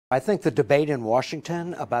I think the debate in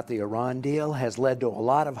Washington about the Iran deal has led to a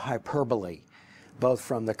lot of hyperbole, both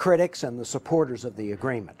from the critics and the supporters of the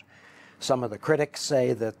agreement. Some of the critics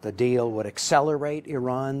say that the deal would accelerate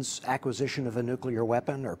Iran's acquisition of a nuclear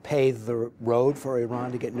weapon or pave the road for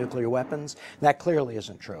Iran to get nuclear weapons. That clearly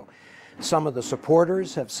isn't true. Some of the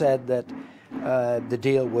supporters have said that the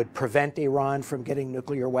deal would prevent Iran from getting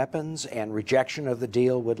nuclear weapons, and rejection of the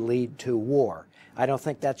deal would lead to war. I don't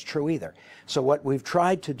think that's true either. So what we've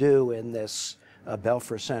tried to do in this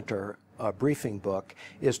Belfer Center briefing book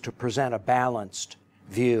is to present a balanced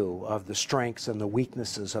view of the strengths and the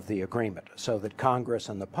weaknesses of the agreement so that Congress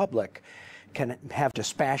and the public can have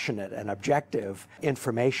dispassionate and objective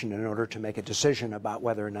information in order to make a decision about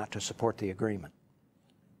whether or not to support the agreement.